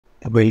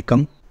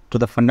Welcome to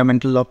the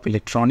Fundamental of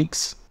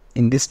Electronics.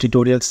 In this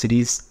tutorial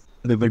series,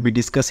 we will be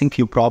discussing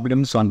few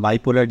problems on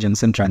bipolar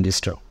junction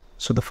transistor.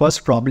 So the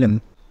first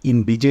problem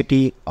in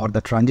BJT or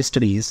the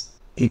transistor is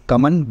a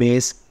common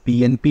base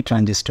PNP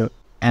transistor.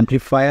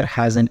 Amplifier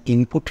has an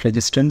input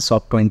resistance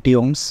of 20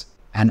 ohms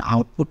and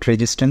output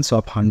resistance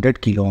of 100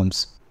 kilo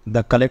ohms.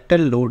 The collector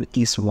load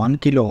is 1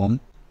 kilo ohm.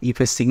 If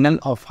a signal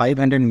of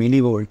 500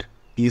 millivolt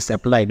is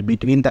applied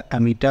between the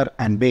emitter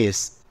and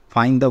base,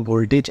 find the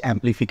voltage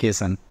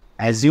amplification.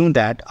 Assume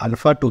that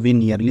alpha to be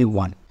nearly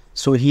 1.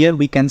 So here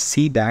we can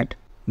see that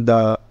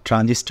the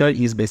transistor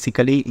is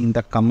basically in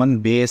the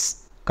common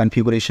base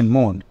configuration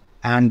mode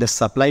and the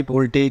supply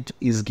voltage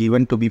is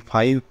given to be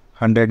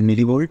 500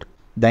 millivolt.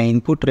 The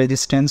input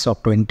resistance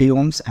of 20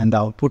 ohms and the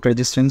output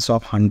resistance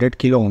of 100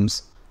 kilo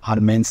ohms are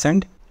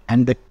mentioned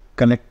and the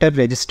collector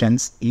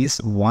resistance is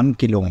 1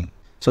 kilo ohm.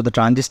 So the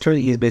transistor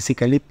is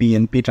basically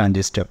PNP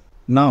transistor.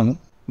 Now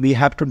we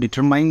have to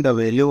determine the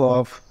value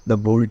of the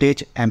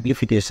voltage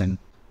amplification.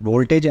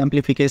 Voltage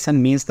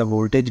amplification means the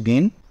voltage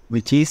gain,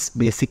 which is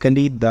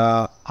basically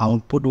the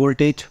output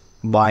voltage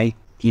by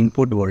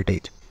input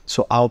voltage.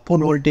 So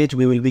output voltage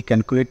we will be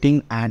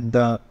calculating at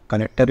the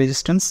collector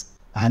resistance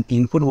and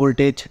input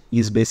voltage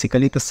is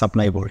basically the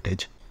supply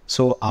voltage.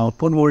 So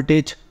output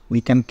voltage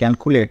we can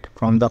calculate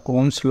from the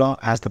Ohm's law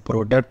as the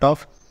product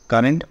of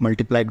current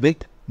multiplied with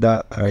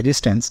the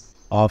resistance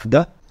of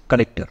the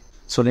collector.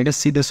 So let us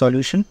see the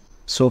solution.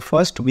 So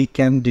first we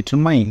can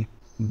determine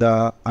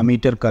the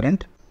emitter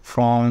current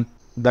from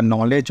the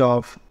knowledge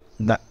of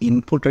the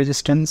input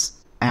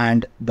resistance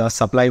and the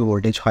supply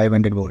voltage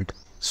 500 volt.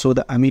 So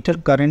the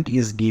emitter current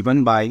is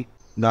given by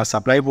the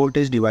supply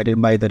voltage divided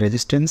by the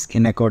resistance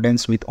in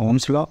accordance with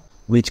Ohm's law,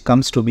 which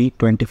comes to be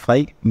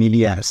 25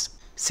 milliamps.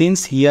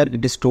 Since here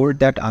it is told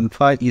that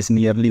alpha is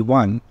nearly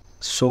 1,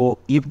 so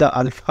if the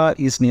alpha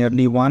is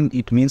nearly 1,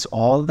 it means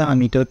all the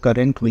emitter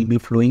current will be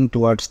flowing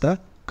towards the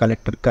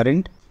collector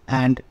current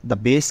and the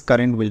base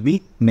current will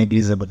be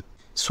negligible.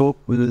 So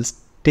we will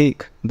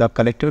take the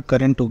collector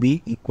current to be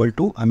equal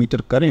to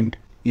emitter current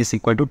is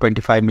equal to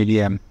 25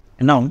 milliamp.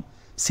 Now,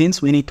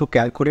 since we need to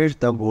calculate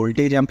the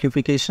voltage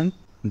amplification,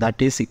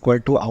 that is equal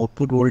to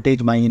output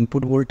voltage by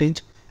input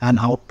voltage, and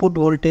output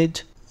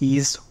voltage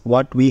is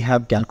what we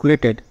have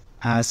calculated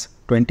as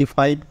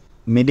 25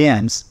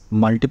 milliamps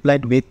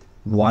multiplied with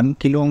 1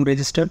 kilo ohm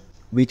resistor,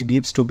 which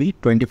gives to be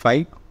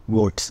 25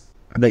 volts.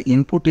 The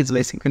input is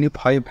basically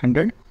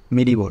 500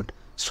 millivolt.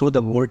 So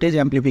the voltage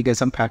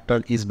amplification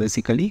factor is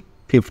basically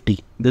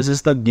 50. This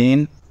is the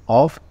gain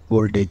of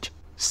voltage.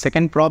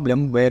 Second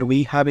problem where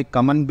we have a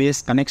common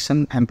base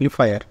connection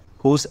amplifier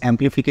whose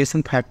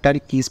amplification factor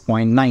is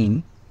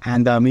 0.9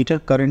 and the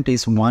emitter current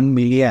is 1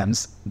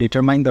 milliamps.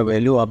 Determine the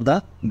value of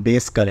the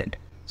base current.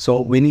 So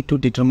we need to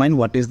determine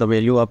what is the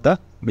value of the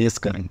base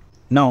current.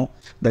 Now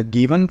the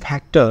given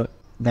factor,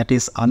 that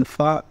is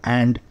alpha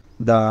and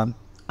the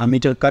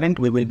emitter current,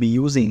 we will be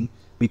using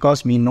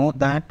because we know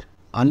that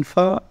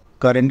alpha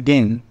current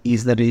gain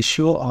is the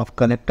ratio of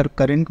collector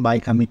current by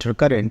emitter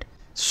current.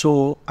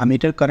 So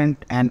emitter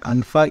current and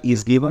alpha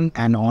is given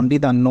and only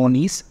the unknown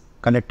is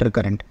collector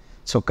current.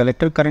 So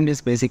collector current is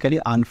basically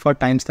alpha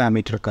times the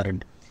emitter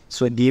current.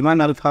 So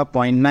given alpha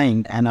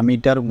 0.9 and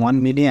emitter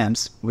 1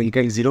 milliamps, we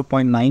get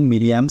 0.9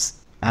 milliamps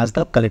as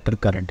the collector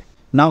current.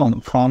 Now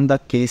from the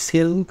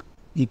KCL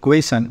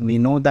equation, we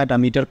know that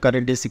emitter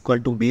current is equal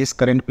to base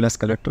current plus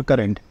collector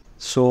current.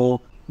 So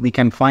we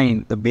can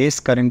find the base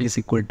current is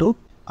equal to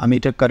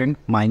emitter current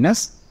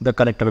minus the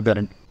collector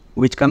current,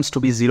 which comes to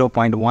be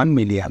 0.1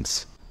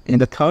 milliamps. In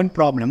the third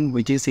problem,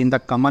 which is in the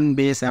common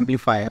base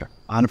amplifier,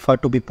 alpha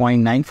to be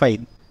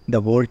 0.95, the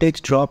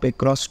voltage drop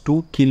across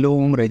 2 kilo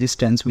ohm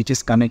resistance which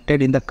is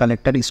connected in the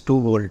collector is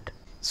 2 volt.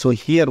 So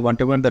here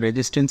whatever the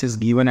resistance is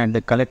given at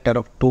the collector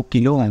of 2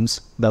 kilo ohms,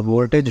 the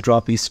voltage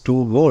drop is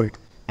 2 volt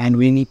and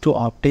we need to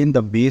obtain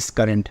the base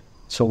current.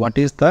 So what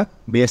is the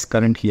base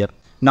current here?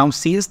 Now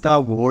since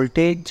the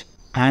voltage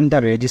and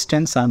the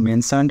resistance are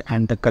mentioned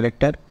and the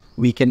collector,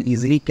 we can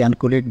easily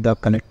calculate the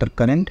collector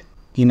current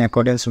in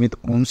accordance with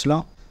Ohm's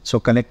law. So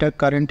collector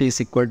current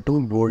is equal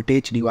to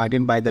voltage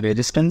divided by the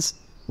resistance,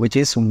 which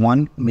is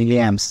 1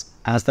 milliamps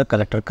as the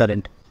collector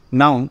current.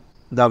 Now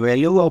the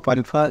value of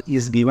alpha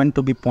is given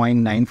to be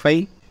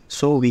 0.95.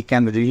 So we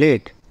can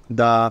relate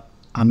the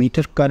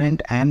emitter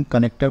current and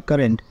collector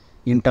current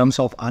in terms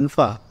of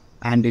alpha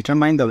and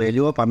determine the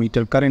value of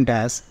emitter current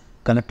as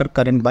collector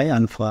current by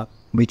alpha,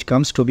 which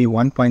comes to be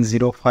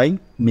 1.05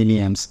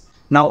 milliamps.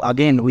 Now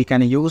again we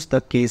can use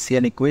the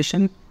KCL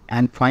equation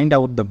and find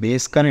out the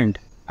base current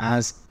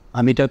as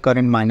emitter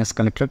current minus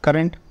collector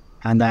current,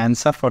 and the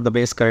answer for the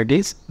base current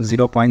is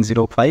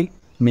 0.05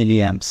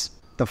 milliamps.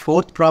 The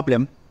fourth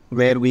problem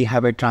where we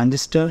have a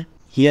transistor,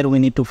 here we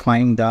need to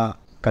find the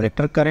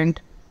collector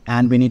current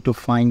and we need to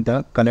find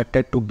the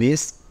collector to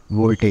base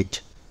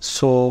voltage.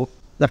 So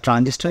the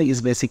transistor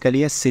is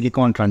basically a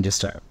silicon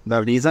transistor.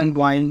 The reason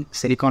why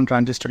silicon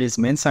transistor is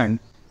mentioned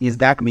is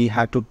that we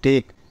have to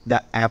take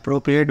the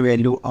appropriate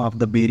value of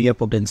the barrier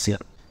potential.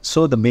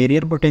 So the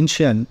barrier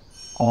potential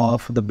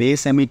of the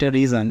base emitter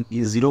region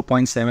is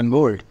 0.7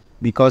 volt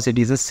because it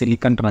is a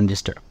silicon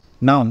transistor.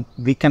 Now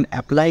we can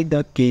apply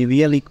the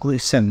KVL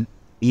equation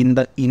in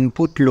the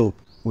input loop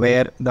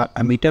where the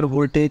emitter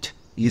voltage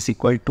is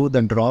equal to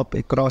the drop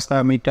across the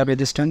emitter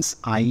resistance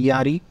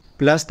IERE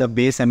plus the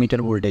base emitter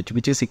voltage,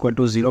 which is equal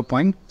to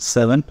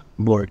 0.7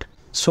 volt.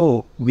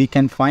 So we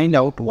can find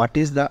out what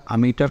is the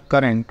emitter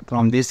current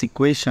from this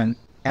equation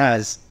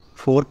as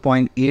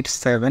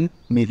 4.87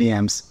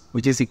 milliamps,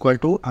 which is equal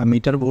to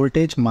emitter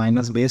voltage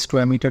minus base to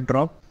emitter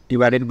drop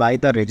divided by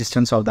the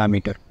resistance of the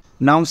emitter.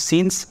 Now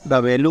since the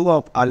value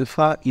of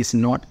alpha is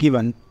not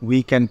given,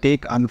 we can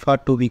take alpha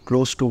to be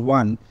close to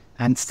 1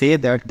 and say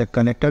that the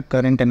collector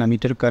current and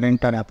emitter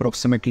current are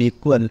approximately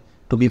equal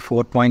to be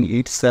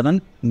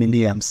 4.87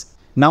 milliamps.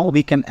 Now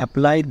we can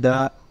apply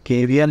the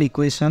KVL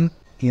equation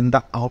in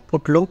the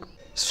output loop.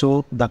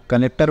 So the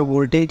collector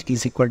voltage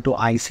is equal to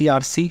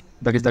ICRC,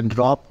 that is the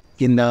drop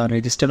in the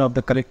resistor of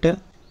the collector,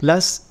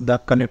 plus the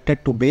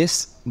connected to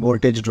base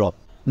voltage drop.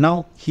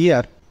 Now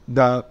here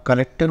the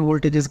collector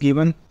voltage is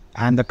given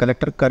and the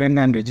collector current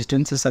and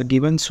resistances are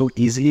given, so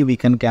easily we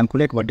can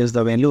calculate what is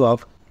the value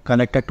of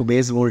connected to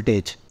base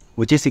voltage,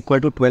 which is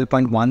equal to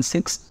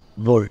 12.16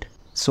 volt.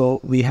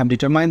 So we have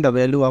determined the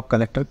value of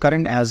collector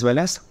current as well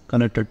as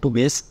connected to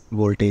base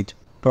voltage.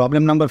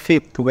 Problem number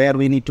 5, where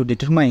we need to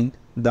determine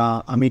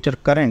the emitter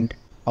current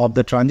of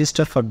the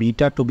transistor for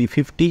beta to be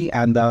 50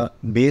 and the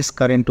base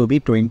current to be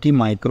 20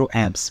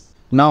 microamps.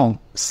 Now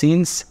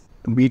since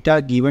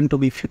beta given to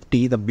be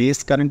 50, the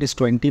base current is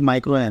 20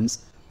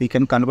 microamps, we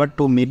can convert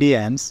to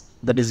milliamps,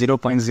 that is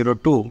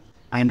 0.02,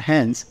 and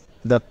hence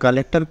the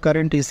collector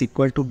current is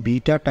equal to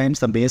beta times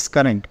the base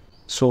current.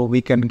 So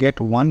we can get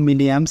 1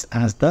 milliamps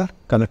as the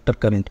collector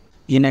current.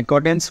 In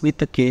accordance with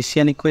the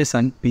Cashian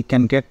equation, we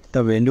can get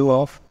the value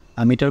of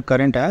emitter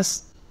current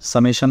as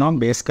summation of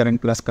base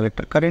current plus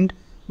collector current,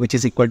 which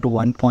is equal to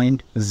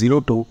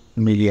 1.02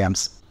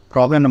 milliamps.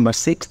 Problem number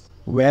 6,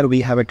 where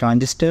we have a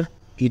transistor,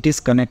 it is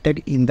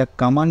connected in the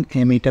common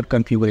emitter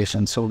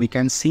configuration. So we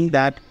can see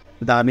that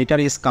the emitter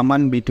is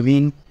common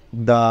between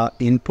the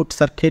input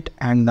circuit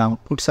and the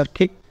output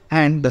circuit,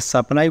 and the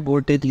supply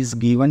voltage is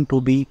given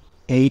to be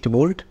 8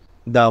 volt.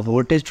 The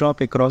voltage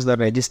drop across the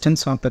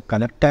resistance of the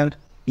collector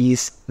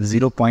is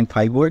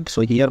 0.5 volt.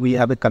 So here we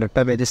have a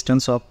collector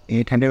resistance of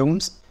 800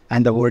 ohms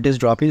and the voltage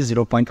drop is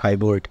 0.5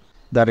 volt.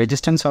 The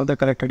resistance of the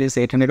collector is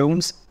 800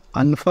 ohms.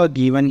 Alpha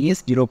given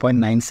is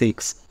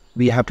 0.96.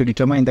 We have to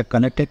determine the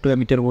connected to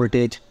emitter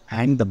voltage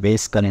and the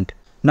base current.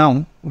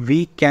 Now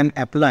we can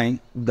apply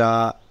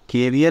the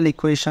KVL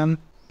equation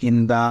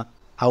in the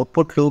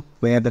output loop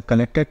where the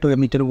connected to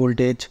emitter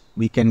voltage,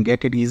 we can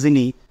get it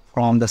easily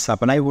from the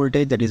supply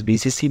voltage, that is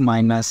BCC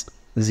minus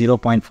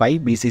 0.5.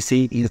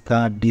 BCC is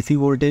the DC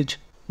voltage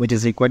which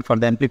is required for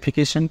the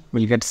amplification.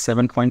 We'll get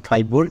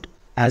 7.5 volt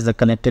as the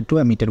connected to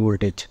emitter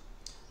voltage.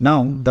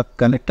 Now the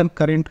collector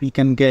current we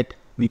can get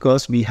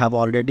because we have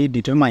already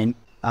determined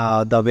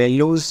the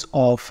values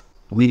of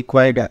the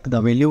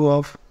value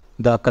of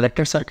the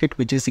collector circuit,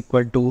 which is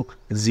equal to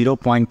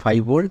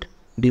 0.5 volt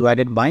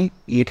divided by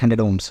 800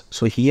 ohms.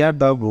 So here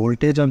the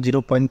voltage of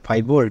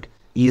 0.5 volt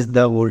is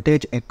the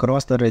voltage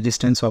across the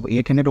resistance of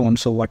 800 ohms.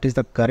 So what is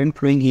the current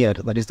flowing here?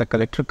 That is the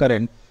collector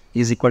current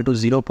is equal to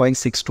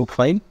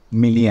 0.625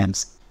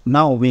 milliamps.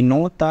 Now we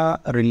know the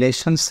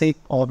relationship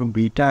of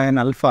beta and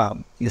alpha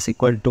is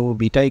equal to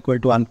beta equal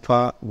to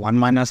alpha 1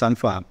 minus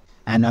alpha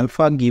and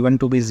alpha given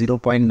to be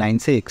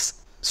 0.96.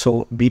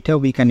 So beta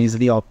we can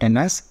easily obtain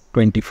as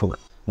 24.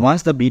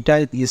 Once the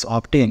beta is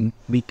obtained,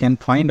 we can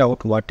find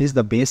out what is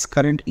the base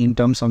current in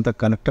terms of the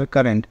collector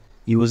current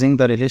using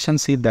the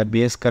relationship that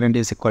base current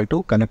is equal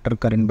to collector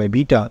current by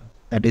beta,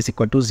 that is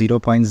equal to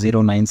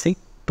 0.0926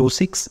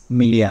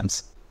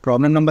 milliamps.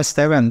 Problem number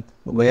 7,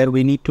 where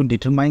we need to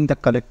determine the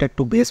connected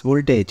to base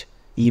voltage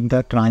if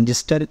the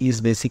transistor is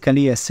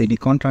basically a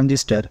silicon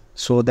transistor,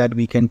 so that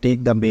we can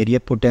take the barrier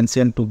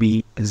potential to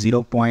be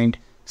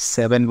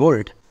 0.7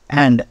 volt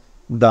and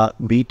the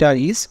beta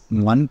is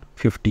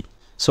 150.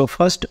 So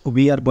first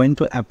we are going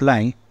to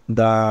apply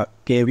the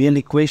KVL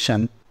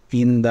equation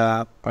in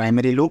the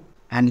primary loop,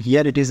 and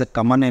here it is a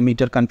common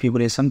emitter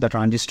configuration the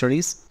transistor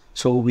is.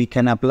 So we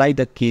can apply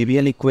the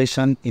KVL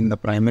equation in the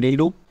primary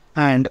loop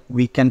and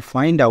we can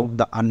find out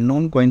the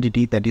unknown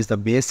quantity, that is the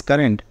base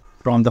current,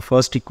 from the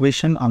first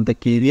equation of the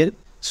KVL.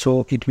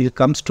 So it will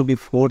comes to be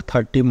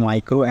 430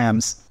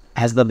 microamps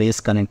as the base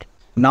current.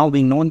 Now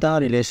we know the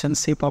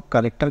relationship of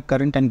collector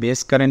current and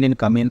base current in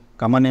common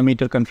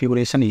emitter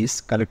configuration is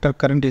collector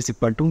current is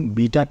equal to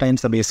beta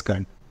times the base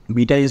current.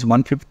 Beta is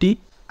 150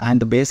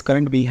 and the base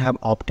current we have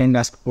obtained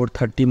as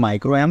 430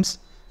 microamps.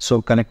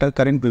 So collector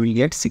current we will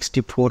get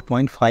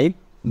 64.5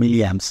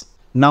 milliamps.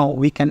 Now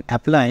we can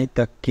apply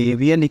the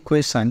KVL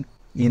equation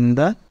in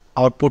the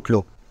output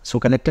loop.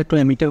 So connected to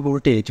emitter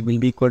voltage will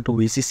be equal to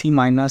VCC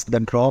minus the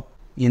drop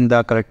in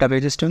the collector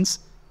resistance,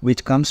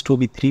 which comes to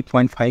be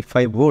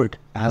 3.55 volt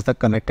as the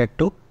connected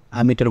to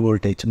emitter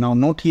voltage. Now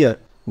note here,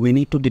 we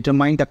need to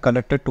determine the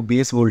collector to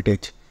base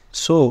voltage.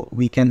 So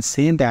we can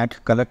say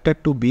that collector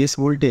to base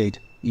voltage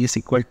is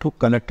equal to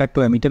collector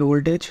to emitter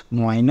voltage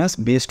minus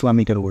base to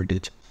emitter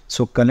voltage.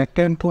 So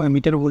collector to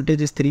emitter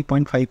voltage is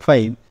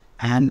 3.55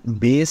 and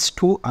base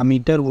to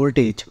emitter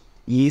voltage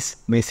is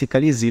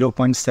basically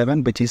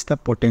 0.7, which is the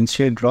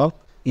potential drop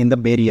in the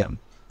barrier,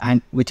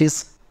 and which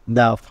is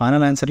the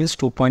final answer is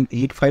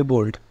 2.85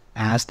 volt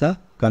as the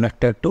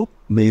connector to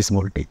base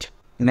voltage.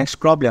 Next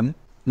problem.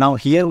 Now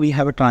here we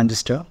have a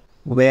transistor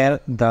where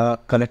the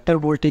collector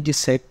voltage is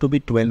set to be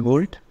 12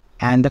 volt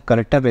and the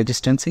collector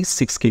resistance is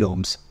 6 kilo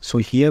ohms. So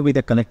here with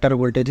the collector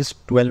voltage is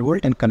 12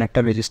 volt and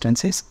connector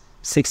resistance is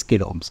 6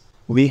 kilo ohms.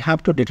 We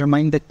have to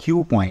determine the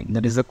Q point,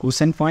 that is the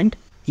quiescent point.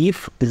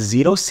 If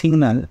zero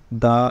signal,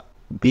 the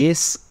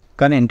base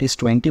current is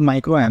 20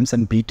 microamps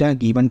and beta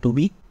given to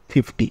be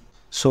 50.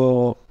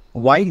 So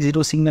why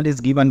zero signal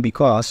is given?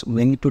 Because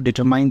we need to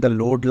determine the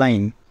load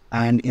line,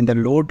 and in the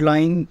load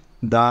line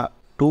the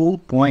 2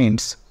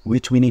 points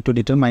which we need to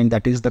determine,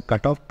 that is the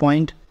cutoff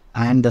point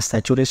and the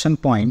saturation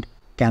point,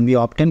 can be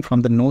obtained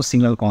from the no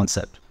signal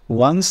concept.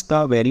 Once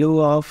the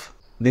value of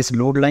this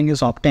load line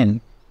is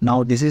obtained,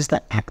 now this is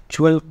the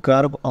actual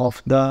curve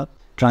of the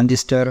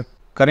transistor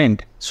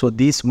current. So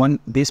this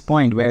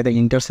point where the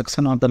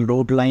intersection of the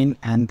load line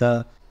and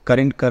the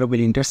current curve will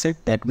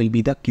intersect, that will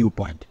be the Q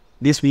point.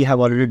 This we have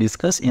already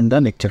discussed in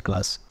the lecture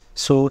class.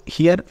 So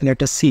here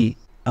let us see,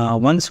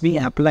 once we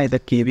apply the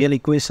KVL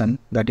equation,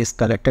 that is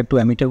collector to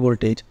emitter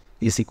voltage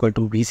is equal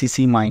to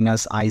VCC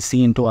minus IC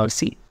into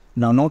RC.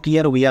 Now note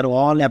here we are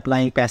all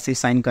applying passive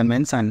sign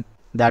convention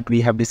that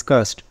we have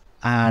discussed,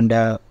 and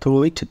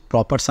through it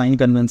proper sign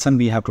convention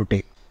we have to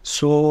take.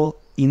 So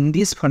in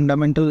this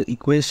fundamental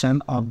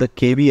equation of the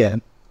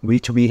KVL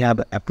which we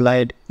have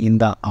applied in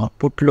the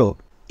output load,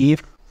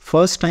 if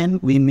first time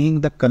we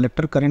make the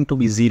collector current to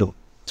be 0,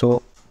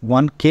 so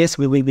one case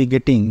we will be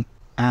getting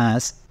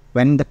as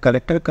when the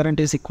collector current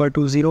is equal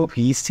to 0,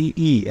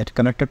 VCE at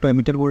connector to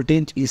emitter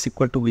voltage is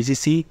equal to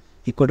VCC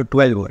equal to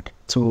 12 volt.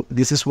 So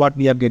this is what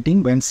we are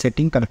getting when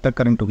setting collector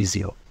current to be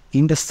 0.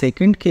 In the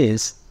second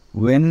case,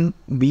 when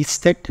we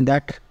set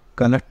that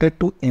collector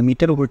to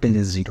emitter voltage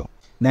is 0,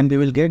 then we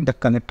will get the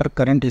collector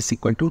current is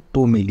equal to 2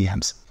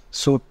 milliamps.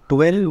 So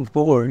 12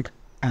 volt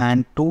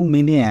and 2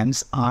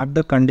 milliamps are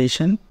the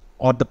condition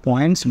or the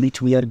points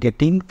which we are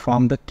getting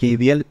from the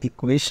KVL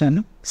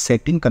equation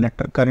setting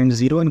collector current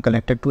 0 and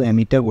collector to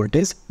emitter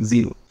voltage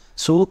 0.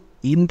 So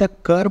in the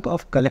curve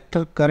of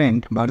collector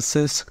current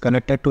versus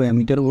collector to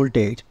emitter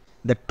voltage,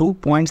 the 2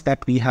 points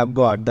that we have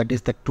got, that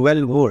is the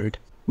 12 volt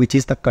which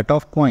is the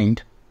cutoff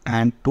point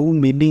and 2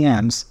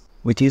 milliamps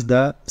which is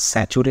the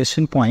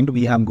saturation point,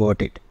 we have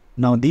got it.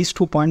 Now these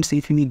 2 points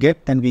if we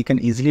get, then we can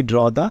easily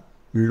draw the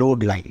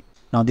load line.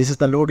 Now this is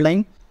the load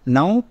line.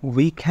 Now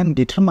we can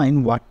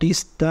determine what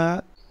is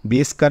the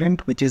base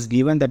current which is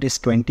given, that is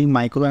 20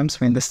 microamps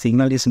when the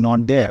signal is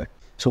not there.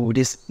 So it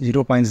is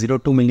 0.02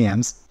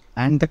 milliamps,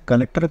 and the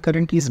collector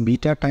current is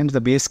beta times the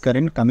base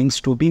current coming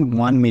to be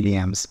 1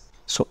 milliamps.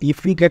 So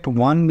if we get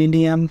 1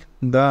 milliamp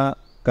the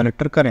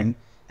collector current,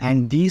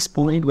 and this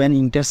point when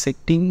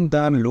intersecting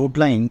the load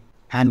line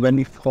and when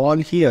we fall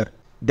here,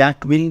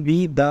 that will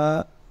be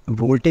the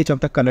voltage of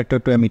the collector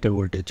to emitter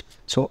voltage.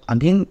 So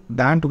again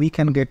that we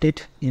can get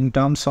it in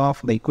terms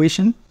of the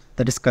equation,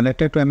 that is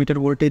collector to emitter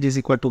voltage is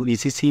equal to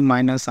VCC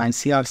minus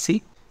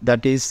ICRC,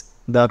 that is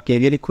the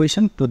KVL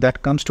equation. So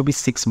that comes to be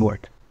 6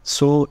 volt.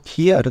 So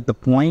here the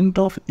point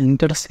of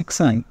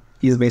intersection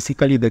is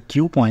basically the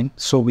Q point.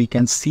 So we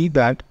can see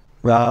that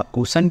the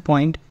quiescent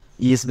point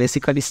is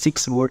basically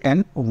 6 volt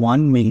and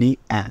 1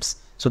 milliamps.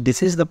 So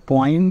this is the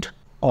point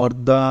or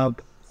the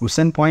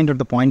quiescent point or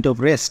the point of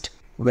rest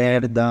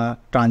where the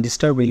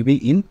transistor will be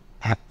in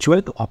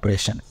actual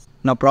operation.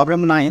 Now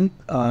problem 9,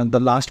 the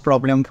last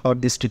problem for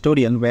this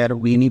tutorial, where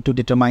we need to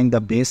determine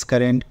the base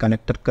current,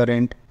 connector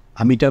current,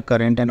 emitter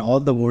current and all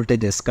the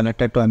voltages,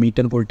 connected to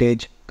emitter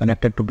voltage,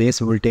 connected to base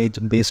voltage,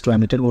 base to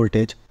emitter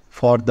voltage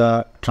for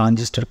the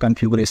transistor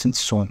configuration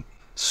shown.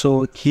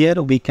 So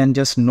here we can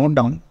just note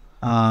down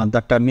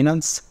the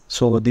terminals.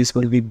 So this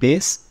will be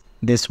base,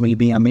 this will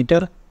be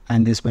emitter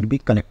and this will be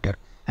collector,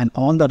 and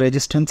all the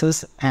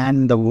resistances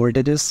and the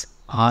voltages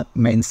are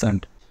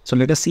mentioned. So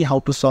let us see how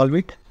to solve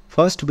it.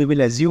 First we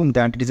will assume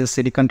that it is a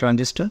silicon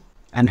transistor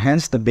and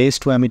hence the base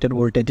to emitter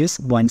voltage is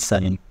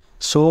 0.7.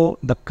 So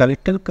the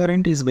collector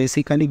current is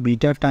basically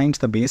beta times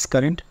the base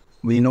current.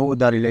 We know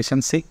the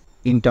relationship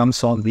in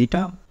terms of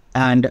beta,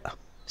 and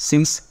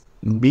since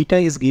beta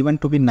is given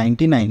to be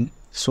 99,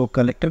 so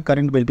collector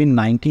current will be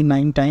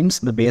 99 times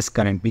the base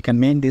current. We can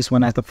make this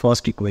one as the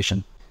first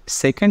equation.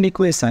 Second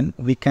equation,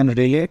 we can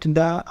relate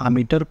the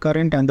emitter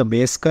current and the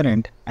base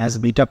current as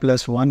beta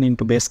plus 1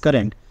 into base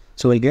current.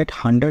 So we get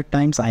 100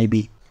 times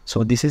IB.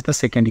 So this is the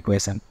second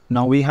equation.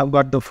 Now we have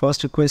got the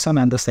first equation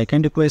and the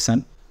second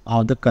equation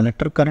of the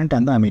collector current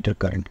and the emitter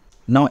current.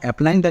 Now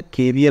applying the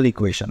KVL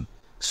equation.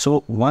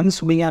 So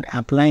once we are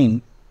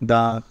applying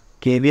the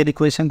KVL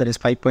equation, that is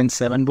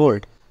 5.7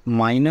 volt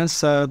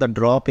minus the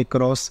drop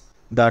across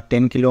the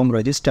 10 kilo ohm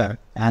resistor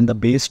and the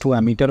base to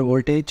emitter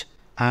voltage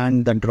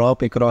and the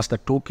drop across the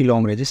 2 kilo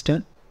ohm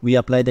resistor, we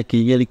apply the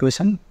KVL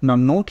equation. Now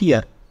note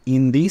here,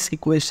 in this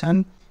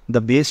equation,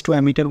 the base to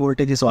emitter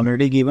voltage is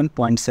already given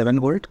 0.7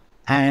 volt,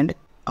 and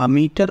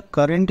emitter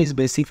current is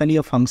basically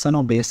a function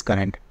of base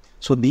current.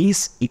 So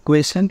this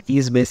equation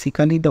is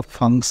basically the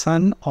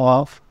function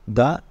of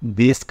the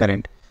base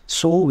current.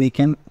 So we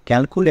can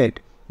calculate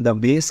the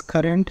base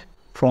current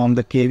from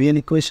the KVL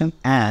equation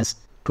as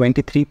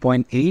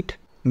 23.8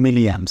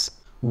 milliamps.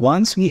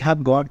 Once we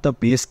have got the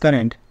base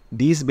current,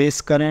 this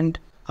base current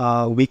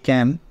we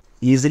can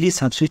easily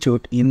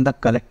substitute in the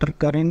collector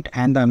current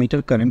and the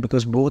emitter current,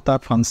 because both are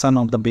function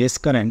of the base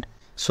current.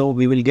 So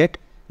we will get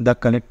the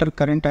collector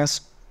current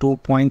as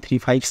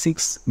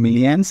 2.356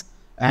 milliamps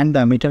and the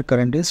emitter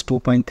current is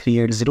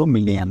 2.380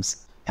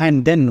 milliamps.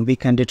 And then we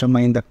can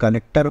determine the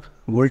collector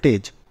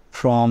voltage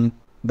from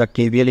the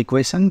KVL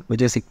equation,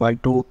 which is equal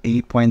to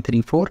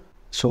 8.34.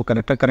 So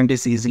collector current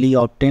is easily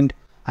obtained,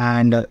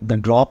 and the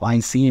drop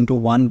IC into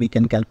 1 we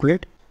can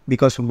calculate,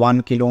 because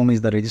 1 kilo ohm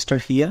is the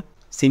resistor here.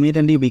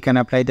 Similarly, we can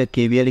apply the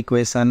KVL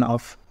equation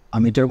of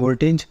emitter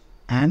voltage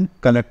and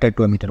collector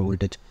to emitter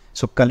voltage.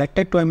 So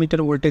collector to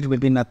emitter voltage will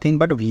be nothing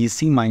but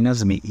Vc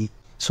minus VE.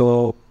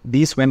 So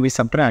these, when we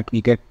subtract,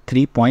 we get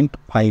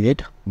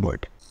 3.58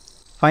 volt.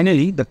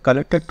 Finally, the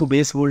collector to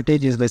base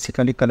voltage is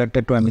basically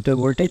collector to emitter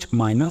voltage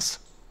minus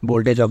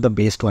voltage of the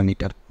base to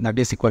emitter, that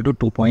is equal to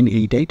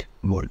 2.88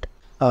 volt.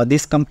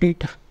 This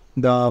complete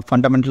the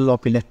fundamental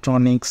of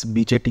electronics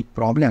BJT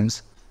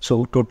problems.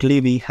 So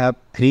totally we have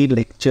 3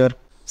 lecture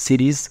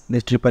series,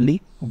 this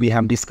triply. We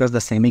have discussed the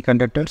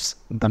semiconductors,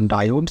 the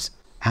diodes,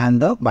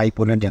 and the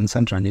bipolar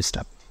junction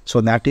transistor.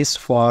 So that is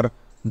for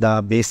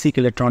the basic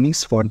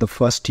electronics for the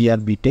first year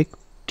BTech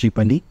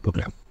triply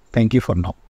program. Thank you for now.